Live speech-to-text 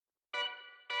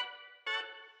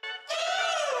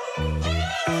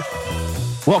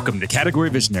Welcome to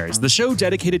Category Visionaries, the show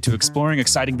dedicated to exploring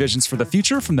exciting visions for the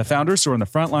future from the founders who are on the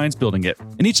front lines building it.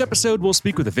 In each episode, we'll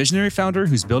speak with a visionary founder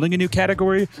who's building a new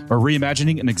category or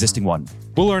reimagining an existing one.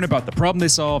 We'll learn about the problem they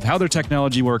solve, how their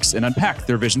technology works, and unpack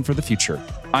their vision for the future.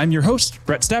 I'm your host,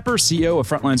 Brett Stapper, CEO of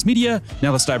Frontlines Media.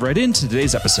 Now let's dive right into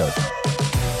today's episode.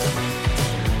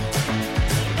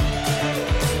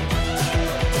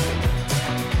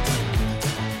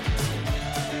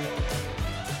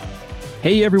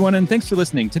 Hey everyone, and thanks for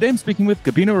listening. Today I'm speaking with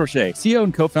Gabino Roche, CEO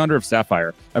and co-founder of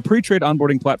Saphyre, a pre-trade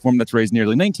onboarding platform that's raised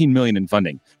nearly $19 million in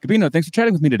funding. Gabino, thanks for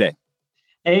chatting with me today.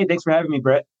 Hey, thanks for having me,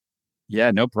 Brett.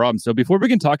 Yeah, no problem. So before we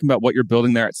begin talking about what you're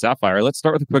building there at Saphyre, let's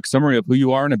start with a quick summary of who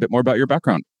you are and a bit more about your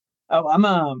background. Oh, I'm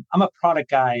a product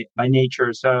guy by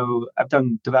nature. So I've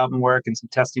done development work and some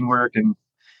testing work and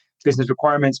business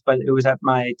requirements, but it was at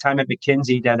my time at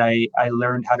McKinsey that I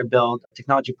learned how to build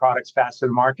technology products faster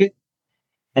to market.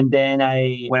 And then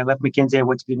when I left McKinsey, I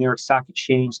went to the New York Stock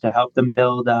Exchange to help them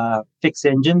build Fix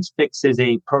engines. Fix is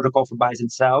a protocol for buys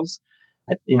and sells,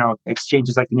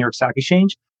 exchanges like the New York Stock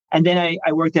Exchange. And then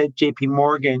I worked at JP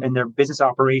Morgan in their business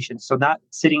operations. So not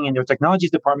sitting in their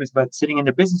technologies departments, but sitting in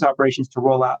their business operations to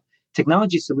roll out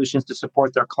technology solutions to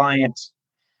support their clients.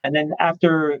 And then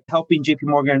after helping JP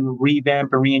Morgan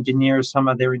revamp and re-engineer some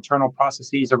of their internal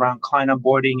processes around client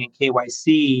onboarding and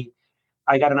KYC,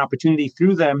 I got an opportunity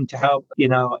through them to help,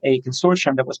 a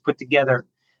consortium that was put together.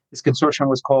 This consortium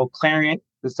was called Clariant. It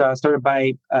was started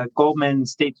by Goldman,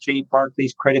 State Street,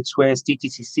 Barclays, Credit Suisse,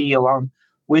 DTCC, along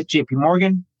with JP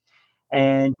Morgan.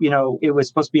 And, it was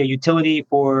supposed to be a utility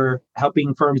for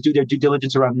helping firms do their due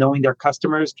diligence around knowing their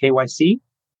customers, KYC.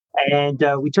 And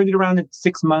we turned it around in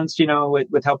 6 months,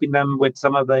 with helping them with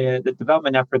some of the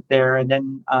development effort there, and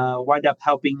then wind up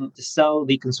helping to sell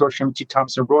the consortium to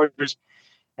Thomson Reuters.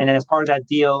 And then as part of that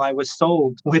deal, I was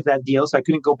sold with that deal. So I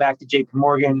couldn't go back to JP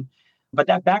Morgan. But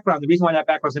that background, the reason why that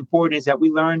background is important is that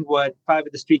we learned what 5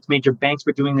 of the street's major banks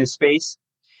were doing in this space,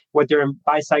 what their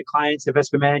buy-side clients,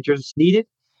 investment managers needed.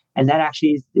 And that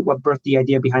actually is what birthed the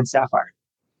idea behind Saphyre.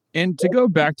 And to go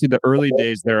back to the early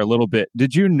days there a little bit,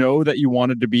 did you know that you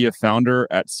wanted to be a founder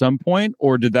at some point,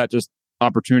 or did that just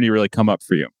opportunity really come up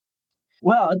for you?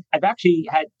 Well, I've actually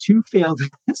had 2 failed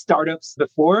startups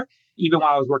before, even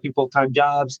while I was working full-time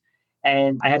jobs.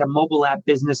 And I had a mobile app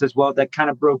business as well that kind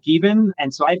of broke even.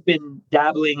 And so I've been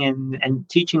dabbling and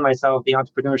teaching myself the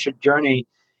entrepreneurship journey.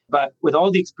 But with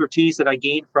all the expertise that I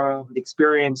gained from the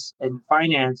experience in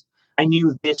finance, I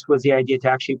knew this was the idea to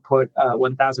actually put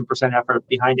 1,000% effort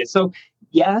behind it. So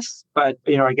yes, but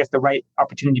I guess the right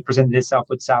opportunity presented itself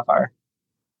with Saphyre.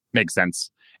 Makes sense.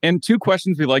 And 2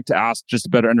 questions we like to ask just to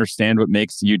better understand what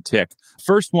makes you tick.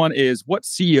 First one is, what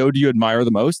CEO do you admire the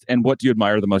most, and what do you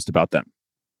admire the most about them?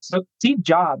 So Steve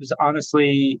Jobs,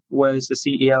 honestly, was the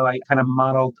CEO I kind of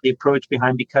modeled the approach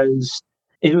behind because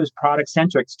it was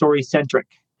product-centric, story-centric.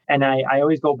 And I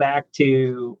always go back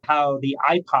to how the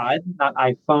iPod, not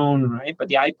iPhone, right, but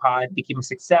the iPod became a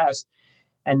success.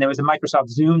 And there was a Microsoft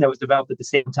Zoom that was developed at the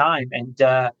same time. And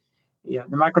the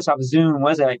Microsoft Zoom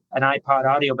was an iPod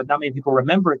audio, but not many people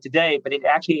remember it today. But it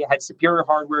actually had superior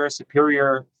hardware,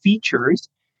 superior features.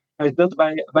 It was built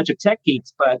by a bunch of tech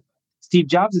geeks, but Steve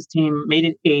Jobs' team made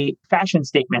it a fashion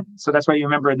statement. So that's why you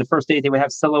remember in the first days, they would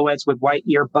have silhouettes with white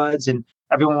earbuds and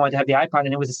everyone wanted to have the iPod.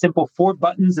 And it was a simple 4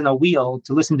 buttons and a wheel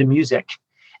to listen to music.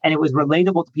 And it was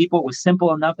relatable to people. It was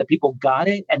simple enough that people got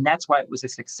it. And that's why it was a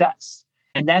success.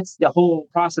 And that's the whole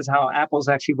process, how Apple's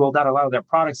actually rolled out a lot of their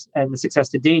products. And the success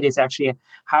to date is actually,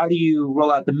 how do you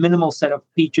roll out the minimal set of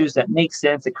features that make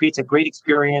sense, that creates a great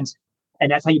experience?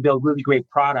 And that's how you build really great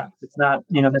products. It's not,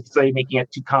 necessarily making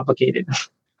it too complicated.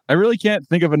 I really can't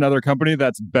think of another company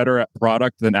that's better at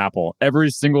product than Apple. Every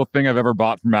single thing I've ever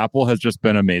bought from Apple has just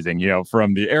been amazing.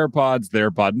 From the AirPods, the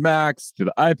AirPod Max, to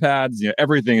the iPads,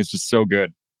 everything is just so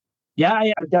good. Yeah,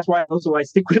 that's why also I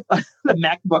stick with the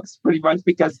MacBooks pretty much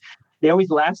because they always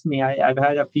last me. I've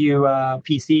had a few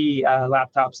PC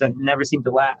laptops that never seem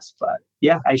to last. But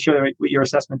yeah, I share your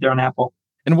assessment there on Apple.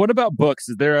 And what about books?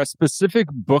 Is there a specific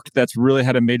book that's really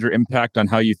had a major impact on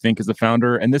how you think as a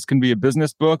founder? And this can be a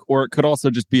business book, or it could also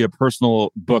just be a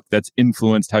personal book that's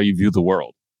influenced how you view the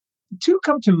world. 2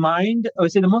 come to mind. I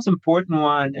would say the most important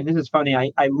one, and this is funny,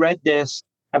 I read this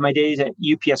at my days at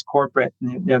UPS Corporate,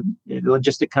 the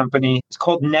logistic company. It's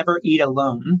called Never Eat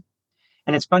Alone.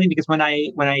 And it's funny because when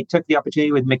I took the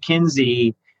opportunity with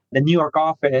McKinsey, the New York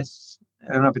office,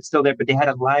 I don't know if it's still there, but they had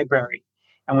a library.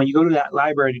 And when you go to that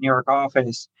library in the New York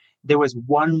office, there was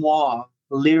one wall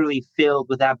literally filled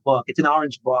with that book. It's an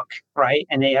orange book, right?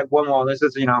 And they had one wall. This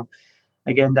is,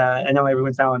 Again, I know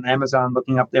everyone's now on Amazon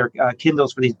looking up their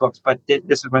Kindles for these books, but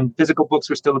this is when physical books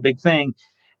were still a big thing.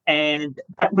 And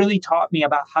that really taught me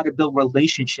about how to build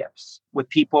relationships with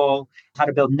people, how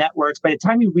to build networks. By the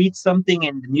time you read something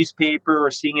in the newspaper or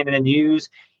seeing it in the news,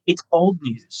 it's old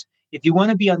news. If you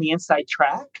want to be on the inside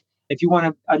track, if you want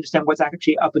to understand what's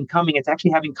actually up and coming, it's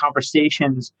actually having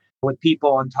conversations with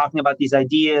people and talking about these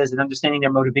ideas and understanding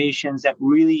their motivations that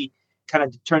really kind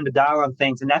of turn the dial on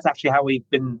things. And that's actually how we've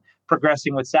been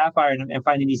progressing with Saphyre and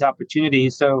finding these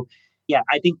opportunities. So yeah,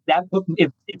 I think that book,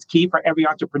 it's key for every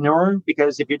entrepreneur,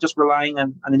 because if you're just relying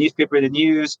on the newspaper or the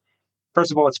news,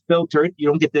 first of all, it's filtered. You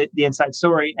don't get the inside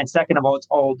story. And second of all, it's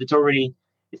old. It's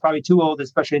probably too old,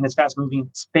 especially in this fast moving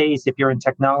space if you're in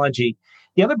technology.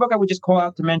 The other book I would just call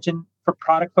out to mention for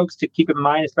product folks to keep in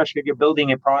mind, especially if you're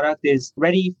building a product, is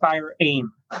Ready, Fire,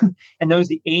 Aim. And notice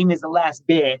the aim is the last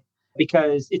bit,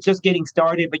 because it's just getting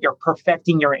started, but you're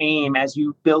perfecting your aim as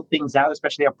you build things out,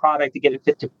 especially a product, to get it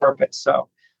fit to purpose. So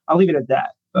I'll leave it at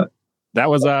that. But That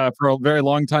was for a very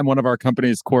long time one of our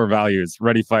company's core values,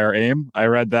 Ready, Fire, Aim. I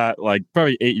read that like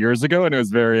probably 8 years ago, and it was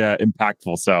very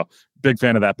impactful. So big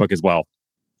fan of that book as well.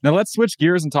 Now let's switch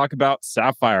gears and talk about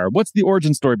Saphyre. What's the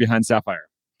origin story behind Saphyre?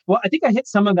 well, I think I hit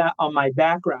some of that on my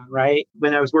background, right?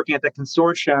 When I was working at the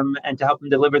consortium and to help them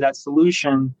deliver that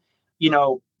solution,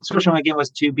 consortium again was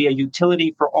to be a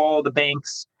utility for all the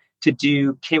banks to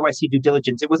do KYC due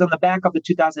diligence. It was on the back of the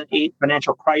 2008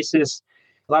 financial crisis.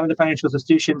 A lot of the financial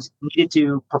institutions needed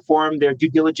to perform their due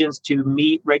diligence to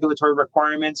meet regulatory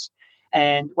requirements.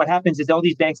 And what happens is all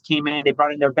these banks came in, they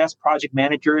brought in their best project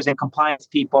managers and compliance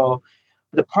people.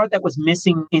 The part that was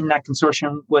missing in that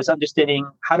consortium was understanding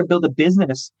how to build a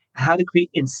business, how to create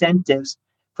incentives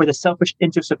for the selfish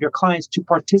interests of your clients to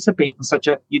participate in such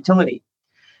a utility.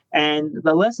 And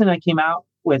the lesson I came out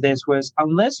with this was,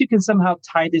 unless you can somehow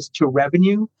tie this to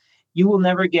revenue, you will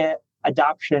never get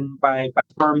adoption by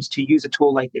firms to use a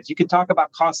tool like this. You can talk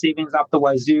about cost savings up the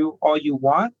wazoo all you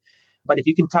want, but if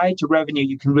you can tie it to revenue,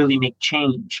 you can really make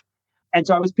change. And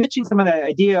so I was pitching some of that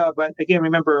idea, but again,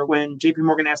 remember when JP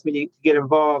Morgan asked me to get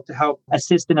involved to help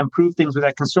assist and improve things with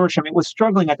that consortium, it was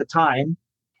struggling at the time.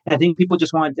 And I think people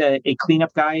just wanted a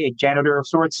cleanup guy, a janitor of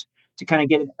sorts, to kind of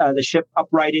get the ship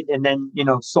uprighted and then,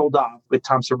 sold off with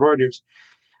Thomson Reuters.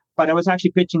 But I was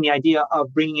actually pitching the idea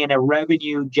of bringing in a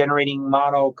revenue generating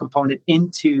model component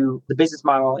into the business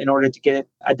model in order to get it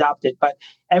adopted. But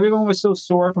everyone was so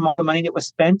sore from all the money that was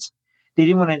spent, they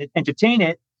didn't want to entertain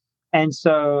it. And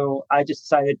so I just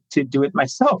decided to do it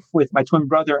myself, with my twin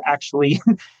brother actually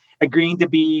agreeing to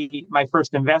be my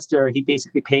first investor. He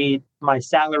basically paid my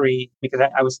salary because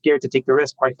I was scared to take the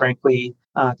risk, quite frankly,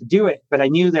 to do it. But I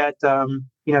knew that,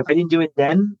 if I didn't do it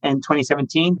then in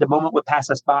 2017, the moment would pass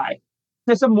us by.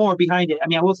 There's some more behind it. I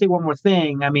mean, I will say one more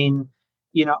thing. I mean,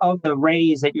 of the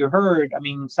raise that you heard, I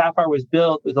mean, Saphyre was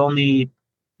built with only,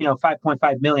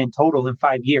 5.5 million total in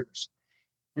 5 years.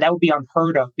 And that would be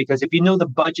unheard of, because if you know the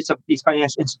budgets of these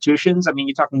financial institutions, I mean,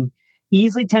 you're talking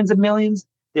easily tens of millions.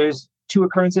 There's two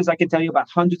occurrences I can tell you about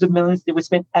hundreds of millions. They would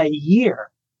spend a year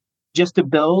just to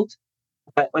build.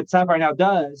 But what Saphyre now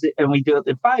does, and we do it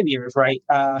in 5 years, right?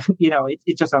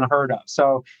 It's just unheard of.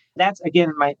 So that's,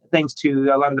 again, my thanks to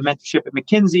a lot of the mentorship at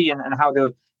McKinsey and how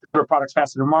to deliver products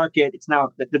faster to market. It's now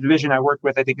the division I work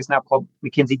with, I think, is now called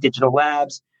McKinsey Digital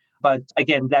Labs. But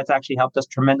again, that's actually helped us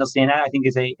tremendously. And that, I think,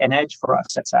 is an edge for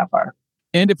us at Saphyre.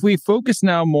 And if we focus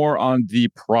now more on the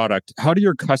product, how do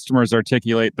your customers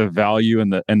articulate the value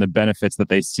and the benefits that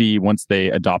they see once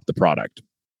they adopt the product?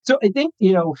 So I think, I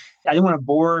don't want to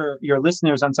bore your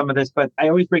listeners on some of this, but I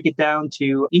always break it down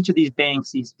to each of these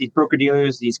banks, these broker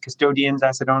dealers, these custodians,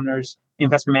 asset owners,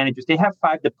 investment managers. They have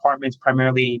 5 departments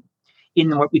primarily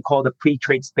in what we call the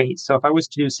pre-trade space. So if I was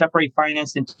to separate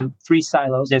finance into 3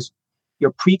 silos, there's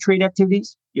your pre-trade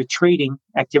activities, your trading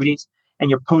activities,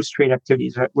 and your post-trade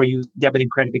activities, right, where you debit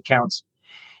and credit accounts.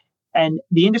 And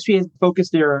the industry has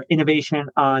focused their innovation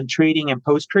on trading and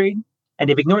post-trade, and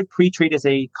they've ignored pre-trade as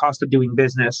a cost of doing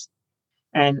business.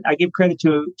 And I give credit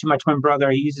to my twin brother.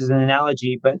 He uses an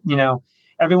analogy, but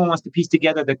everyone wants to piece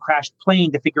together the crashed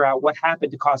plane to figure out what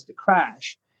happened to cause the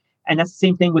crash. And that's the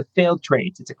same thing with failed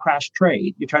trades. It's a crash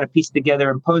trade. You're trying to piece it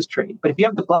together in post-trade. But if you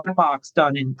have the black box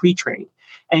done in pre-trade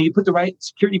and you put the right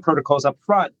security protocols up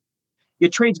front,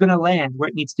 your trade's going to land where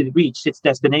it needs to reach its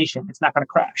destination. It's not going to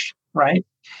crash, right?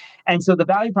 And so the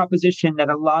value proposition that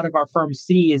a lot of our firms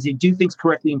see is you do things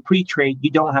correctly in pre-trade, you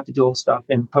don't have to do all stuff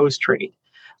in post-trade.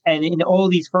 And in all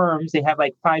these firms, they have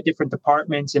like 5 different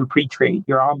departments in pre-trade: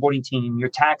 your onboarding team, your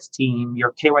tax team,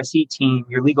 your KYC team,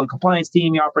 your legal and compliance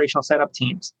team, your operational setup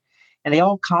teams. And they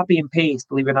all copy and paste,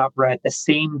 believe it or not, Brett, the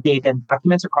same data and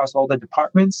documents across all the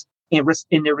departments.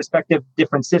 in their respective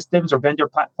different systems or vendor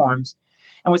platforms.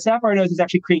 And what Saphyre does is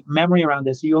actually create memory around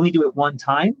this. So you only do it one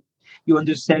time. You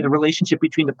understand the relationship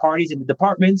between the parties and the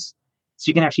departments. So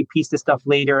you can actually piece this stuff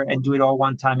later and do it all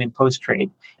one time in post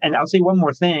trade. And I'll say one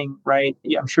more thing, right?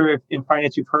 I'm sure in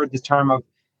finance you've heard this term of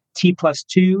T plus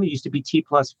two. It used to be T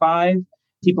plus five.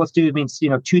 T plus two means,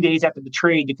 2 days after the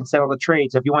trade, you can settle the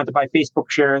trade. So if you want to buy Facebook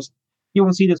shares, you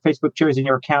won't see those Facebook shares in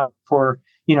your account for,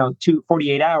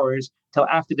 48 hours till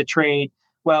after the trade.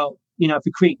 Well, if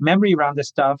you create memory around this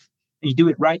stuff and you do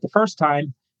it right the first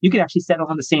time, you can actually settle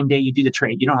on the same day you do the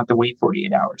trade. You don't have to wait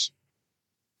 48 hours.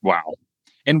 Wow.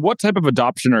 And what type of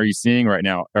adoption are you seeing right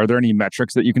now? Are there any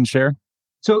metrics that you can share?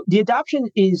 So the adoption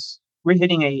we're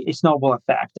hitting a snowball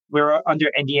effect. We're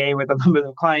under NDA with a number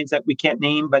of clients that we can't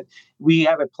name, but we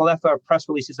have a plethora of press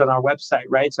releases on our website,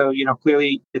 right? So,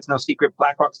 clearly it's no secret.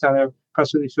 BlackRock's done a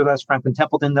press release with us. Franklin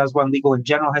Templeton does one. Legal in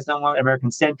General has done one. American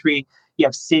Century. You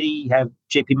have Citi. You have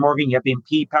JP Morgan. You have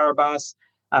BNP Paribas,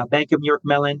 Bank of New York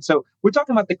Mellon. So we're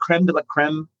talking about the creme de la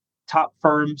creme top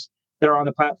firms that are on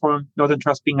the platform, Northern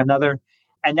Trust being another.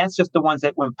 And that's just the ones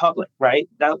that went public, right?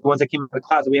 The ones that came out of the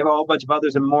closet. We have a whole bunch of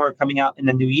others and more coming out in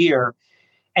the new year.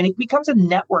 And it becomes a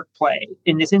network play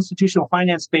in this institutional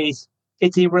finance space.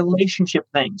 It's a relationship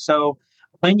thing. So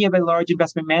when you have a large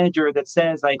investment manager that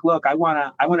says, like, look, I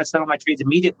want to settle my trades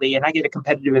immediately and I get a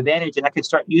competitive advantage and I can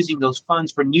start using those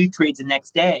funds for new trades the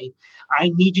next day, I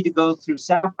need you to go through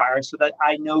Saphyre so that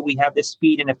I know we have this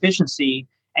speed and efficiency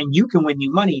and you can win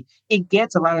new money. It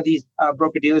gets a lot of these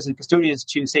broker dealers and custodians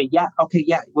to say, yeah, okay,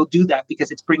 yeah, we'll do that because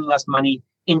it's bringing us money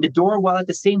in the door while at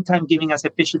the same time giving us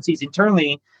efficiencies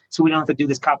internally so we don't have to do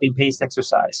this copy and paste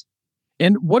exercise.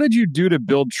 And what did you do to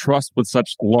build trust with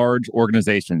such large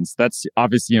organizations? That's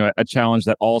obviously a challenge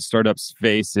that all startups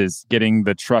face, is getting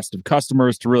the trust of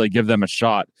customers to really give them a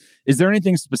shot. Is there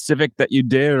anything specific that you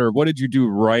did, or what did you do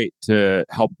right to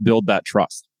help build that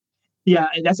trust? Yeah,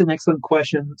 that's an excellent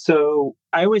question. So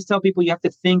I always tell people you have to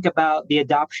think about the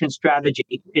adoption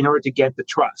strategy in order to get the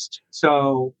trust.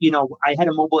 So, I had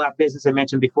a mobile app business I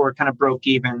mentioned before, it kind of broke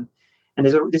even. And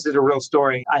this is a real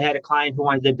story. I had a client who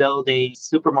wanted to build a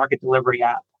supermarket delivery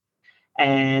app.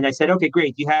 And I said, okay,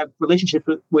 great. Do you have relationships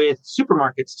with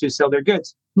supermarkets to sell their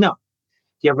goods? No. Do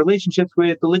you have relationships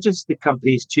with the logistic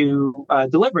companies to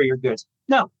deliver your goods?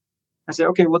 No. I said,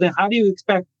 okay, well, then how do you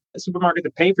expect a supermarket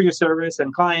to pay for your service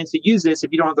and clients to use this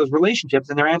if you don't have those relationships?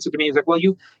 And their answer to me is like, well,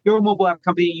 you're a mobile app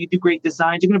company. You do great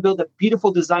designs. You're going to build a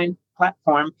beautiful design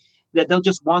platform that they'll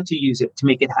just want to use it to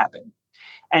make it happen.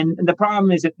 And the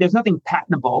problem is that there's nothing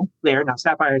patentable there. Now,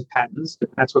 Saphyre has patents.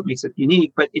 That's what makes it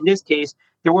unique. But in this case,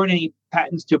 there weren't any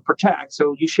patents to protect.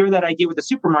 So you share that idea with the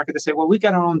supermarket to say, well, we've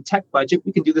got our own tech budget.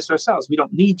 We can do this ourselves. We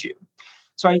don't need you.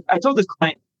 So I told this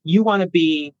client, you want to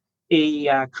be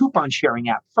a coupon sharing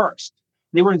app first.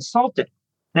 They were insulted.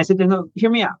 And I said, no, hear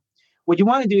me out. What you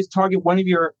want to do is target one of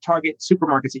your target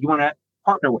supermarkets that you want to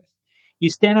partner with. You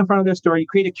stand in front of their store, you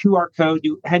create a QR code,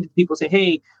 you hand it to people, say,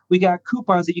 hey, we got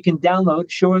coupons that you can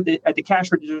download, show at the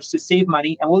cash registers to save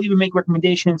money, and we'll even make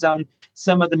recommendations on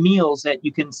some of the meals that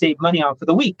you can save money on for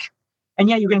the week. And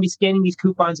yeah, you're going to be scanning these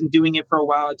coupons and doing it for a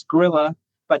while. It's guerrilla,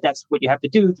 but that's what you have to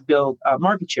do to build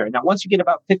market share. Now, once you get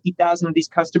about 50,000 of these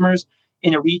customers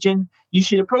in a region, you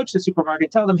should approach the supermarket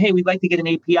and tell them, hey, we'd like to get an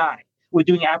API. We're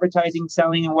doing advertising,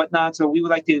 selling, and whatnot. So we would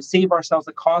like to save ourselves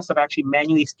the cost of actually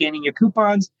manually scanning your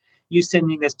coupons. You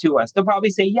sending this to us. They'll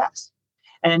probably say yes.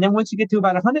 And then once you get to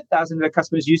about 100,000 of their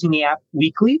customers using the app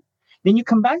weekly, then you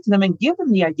come back to them and give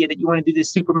them the idea that you want to do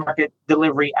this supermarket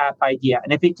delivery app idea.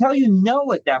 And if they tell you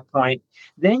no at that point,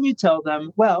 then you tell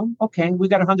them, well, okay, we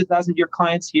got 100,000 of your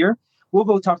clients here. We'll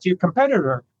go talk to your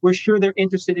competitor. We're sure they're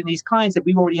interested in these clients that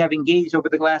we already have engaged over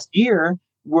the last year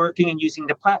working and using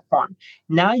the platform.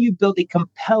 Now you've built a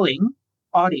compelling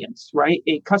audience, right?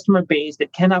 A customer base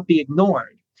that cannot be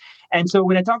ignored. And so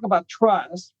when I talk about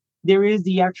trust, there is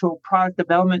the actual product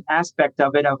development aspect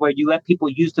of it, of where you let people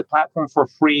use the platform for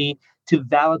free to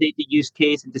validate the use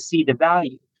case and to see the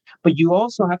value. But you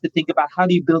also have to think about how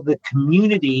do you build the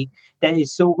community that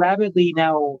is so rapidly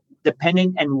now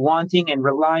dependent and wanting and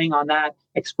relying on that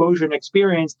exposure and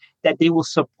experience that they will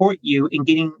support you in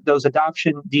getting those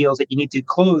adoption deals that you need to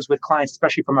close with clients,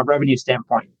 especially from a revenue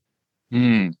standpoint.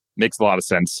 Makes a lot of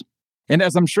sense. And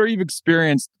as I'm sure you've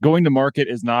experienced, going to market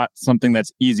is not something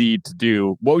that's easy to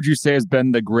do. What would you say has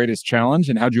been the greatest challenge,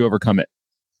 and how'd you overcome it?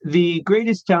 The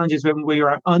greatest challenge is when we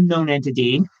are an unknown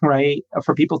entity, right?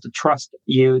 For people to trust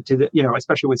you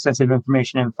especially with sensitive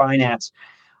information in finance.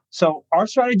 So our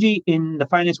strategy in the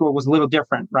finance world was a little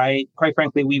different, right? Quite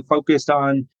frankly, we focused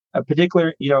on a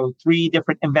particular, 3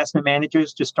 different investment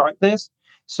managers to start this.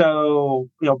 So,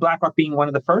 BlackRock being one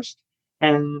of the first.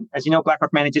 And as you know,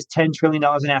 BlackRock manages $10 trillion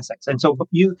in assets. And so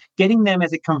you getting them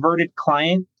as a converted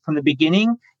client from the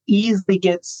beginning easily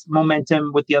gets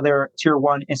momentum with the other tier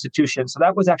one institutions. So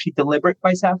that was actually deliberate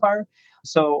by Saphyre.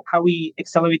 So how we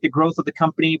accelerate the growth of the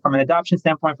company from an adoption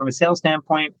standpoint, from a sales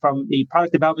standpoint, from the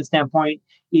product development standpoint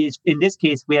is, in this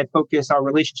case, we had focused our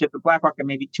relationship with BlackRock and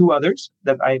maybe two others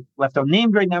that I left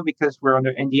unnamed right now because we're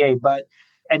under NDA.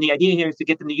 And the idea here is to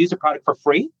get them to use the product for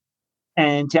free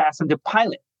and to ask them to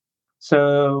pilot.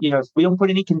 So, we don't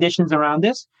put any conditions around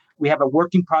this. We have a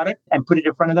working product and put it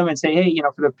in front of them and say, hey,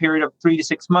 for the period of 3 to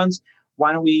 6 months,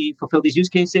 why don't we fulfill these use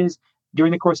cases?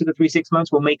 During the course of the 3 to 6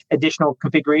 months, we'll make additional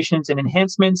configurations and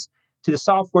enhancements to the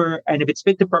software. And if it's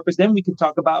fit to purpose, then we can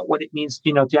talk about what it means,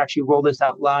 to actually roll this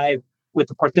out live with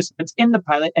the participants in the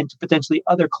pilot and to potentially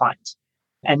other clients.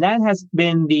 And that has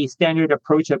been the standard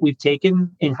approach that we've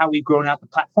taken in how we've grown out the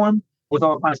platform with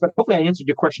all clients. But hopefully I answered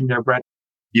your question there, Brett.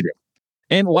 You did.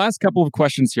 And last couple of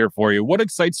questions here for you. What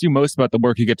excites you most about the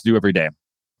work you get to do every day?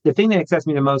 The thing that excites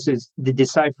me the most is the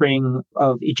deciphering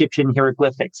of Egyptian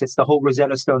hieroglyphics. It's the whole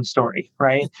Rosetta Stone story,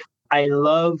 right? I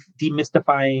love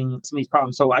demystifying some of these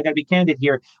problems. So I got to be candid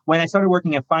here. When I started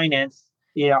working in finance,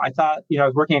 I thought, I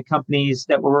was working at companies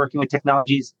that were working with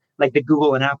technologies like the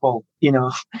Google and Apple,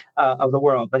 of the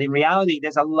world. But in reality,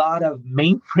 there's a lot of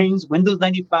mainframes, Windows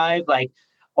 95, like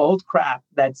old crap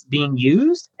that's being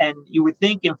used. And you would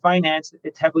think in finance,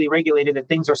 it's heavily regulated that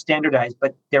things are standardized,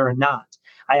 but they're not.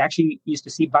 I actually used to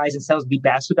see buys and sells be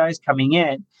bastardized coming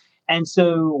in. And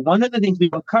so one of the things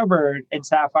we've uncovered in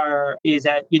Saphyre is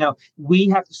that, we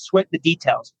have to sweat the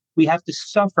details. We have to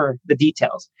suffer the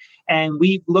details. And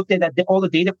we've looked at all the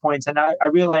data points. And I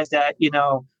realized that,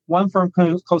 one firm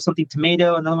calls something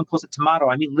tomato, another one calls it tomato.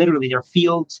 I mean, literally, they're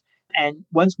fields. And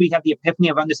once we have the epiphany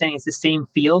of understanding it's the same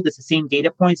field, it's the same data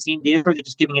points, same data, they're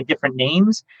just giving it different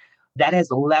names, that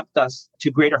has leapt us to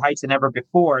greater heights than ever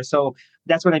before. So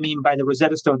that's what I mean by the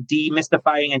Rosetta Stone,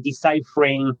 demystifying and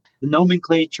deciphering the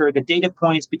nomenclature, the data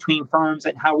points between firms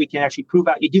and how we can actually prove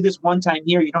out. You do this one time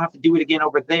here, you don't have to do it again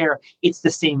over there. It's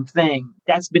the same thing.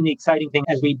 That's been the exciting thing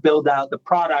as we build out the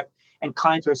product and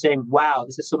clients are saying, wow,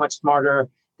 this is so much smarter.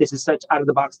 This is such out of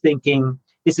the box thinking.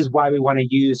 This is why we want to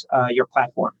use your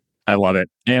platform. I love it.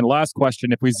 And last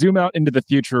question, if we zoom out into the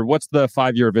future, what's the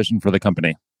 5-year vision for the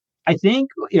company? I think,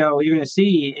 what you're going to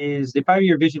see is the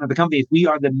 5-year vision of the company is we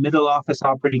are the middle office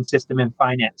operating system in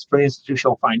finance for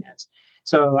institutional finance.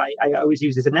 So I always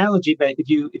use this analogy, but if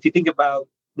you think about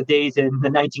the days in the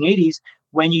 1980s,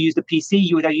 when you used a PC,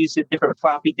 you would have used a different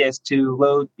floppy disk to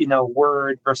load,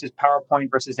 Word versus PowerPoint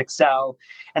versus Excel.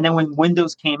 And then when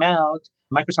Windows came out,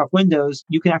 Microsoft Windows,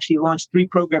 you can actually launch 3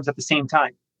 programs at the same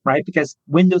time. Right? Because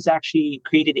Windows actually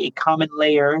created a common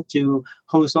layer to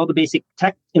host all the basic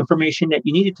tech information that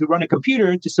you needed to run a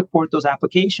computer to support those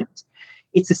applications.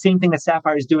 It's the same thing that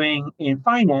Saphyre is doing in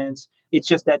finance. It's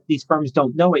just that these firms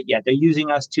don't know it yet. They're using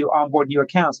us to onboard new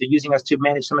accounts. They're using us to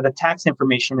manage some of the tax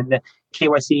information and the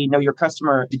KYC, know your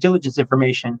customer due diligence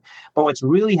information. But what's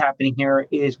really happening here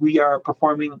is we are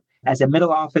performing as a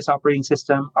middle office operating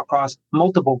system across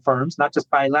multiple firms, not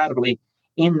just bilaterally,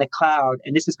 in the cloud.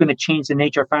 And this is going to change the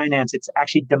nature of finance. It's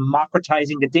actually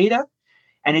democratizing the data.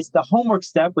 And it's the homework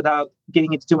step without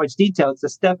getting into too much detail. It's the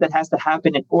step that has to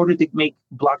happen in order to make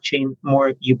blockchain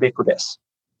more ubiquitous.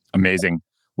 Amazing.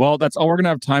 Well, that's all we're going to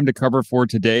have time to cover for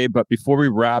today. But before we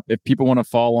wrap, if people want to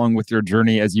follow along with your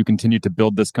journey as you continue to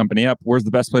build this company up, where's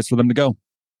the best place for them to go?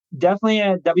 Definitely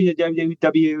at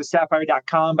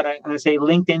www.saphyre.com. But I'm going to say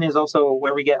LinkedIn is also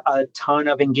where we get a ton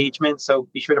of engagement. So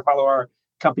be sure to follow our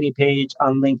company page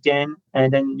on LinkedIn.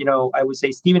 And then, I would say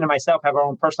Stephen and myself have our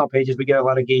own personal pages. We get a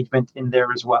lot of engagement in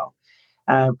there as well.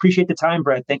 Appreciate the time,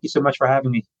 Brett. Thank you so much for having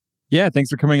me. Yeah,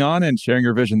 thanks for coming on and sharing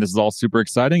your vision. This is all super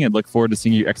exciting and look forward to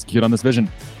seeing you execute on this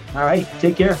vision. All right.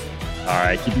 Take care. All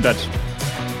right. Keep in touch.